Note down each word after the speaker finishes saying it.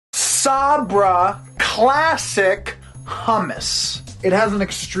Sabra Classic Hummus. It has an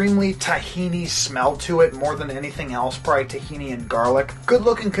extremely tahini smell to it, more than anything else, probably tahini and garlic. Good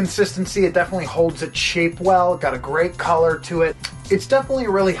looking consistency, it definitely holds its shape well, got a great color to it. It's definitely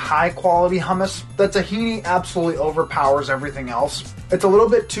a really high quality hummus. The tahini absolutely overpowers everything else. It's a little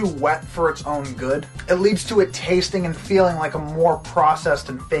bit too wet for its own good. It leads to it tasting and feeling like a more processed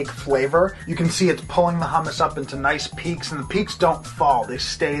and fake flavor. You can see it's pulling the hummus up into nice peaks, and the peaks don't fall. They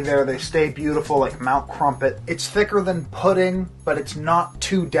stay there, they stay beautiful like Mount Crumpet. It's thicker than pudding, but it's not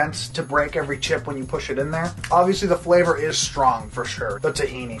too dense to break every chip when you push it in there. Obviously the flavor is strong for sure. The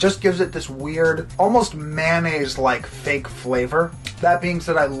tahini just gives it this weird, almost mayonnaise-like fake flavor. That being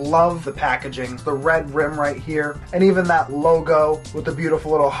said, I love the packaging, the red rim right here, and even that logo with the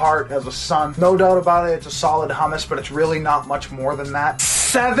beautiful little heart as a sun. No doubt about it, it's a solid hummus, but it's really not much more than that.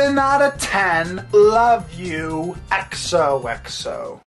 7 out of 10. Love you. XOXO.